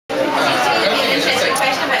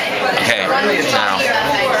Now,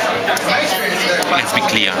 let's be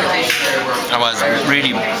clear. I was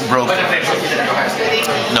really broke.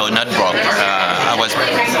 No, not broke. I was,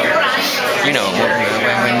 you know,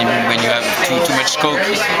 when you have too much coke,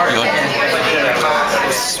 your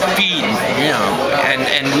speed, you know,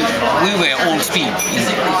 and we were all speed.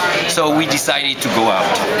 So we decided to go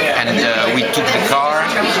out, and we took the car,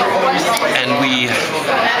 and we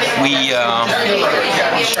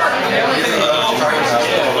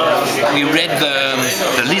read the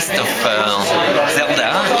list of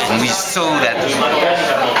Zelda, and we saw that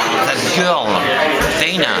girl,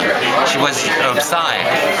 Dana, she was outside,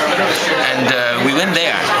 and we went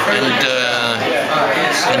there,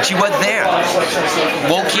 and she was there,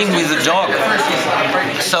 walking with the dog.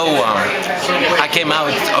 So I came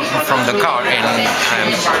out from the car and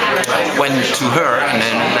went to her, and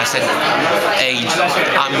then I said, "Hey,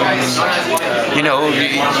 you know,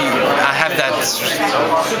 I have that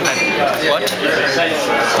what?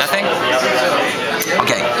 Nothing?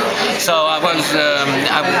 Okay." So I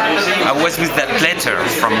was with that letter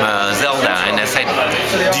from Zelda, and I said,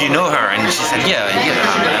 "Do you know her?" And she said, "Yeah,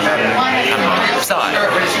 I'm outside."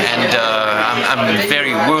 And I'm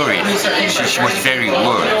very worried. She was very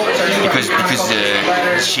worried because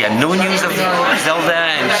she had no news of Zelda,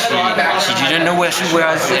 and she didn't know where she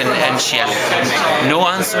was, and she had no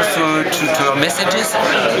answer to her messages.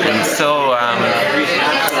 And so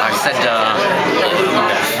I said,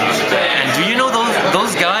 "And do you know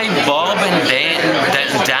those guys, Bob and Dan?"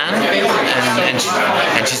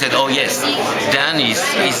 And she said, "Oh yes, Dan is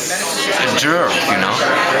a jerk, you know,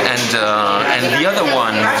 and the other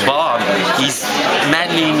one, Bob, he's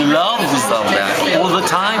madly in love with Zelda all the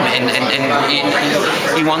time, and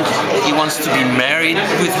he wants to be married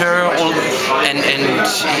with her, and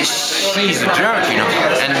she's a jerk, you know."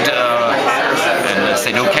 And I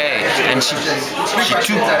said, "Okay." And she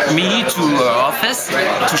took me to her office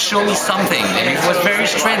to show me something, and it was very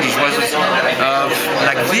strange. It was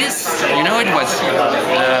like this, you know. It was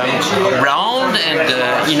round and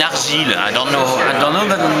in argile. I don't know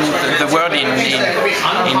the word in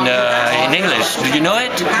English. Do you know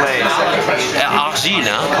it? Clay.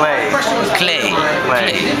 Argile, huh? Clay.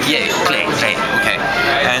 Yeah, clay. Okay.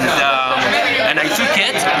 And I took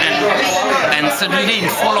it, and suddenly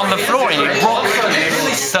it fell on the floor and it broke.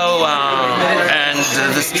 So and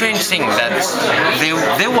the strange thing that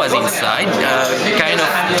there was inside kind of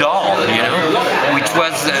doll, you know, which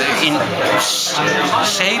was in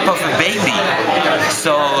shape of a baby.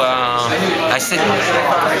 So I said,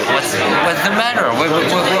 what's the matter?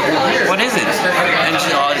 What is it? And she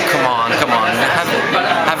said, "Oh, come on,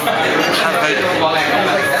 have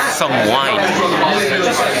some wine."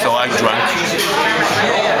 So I drank.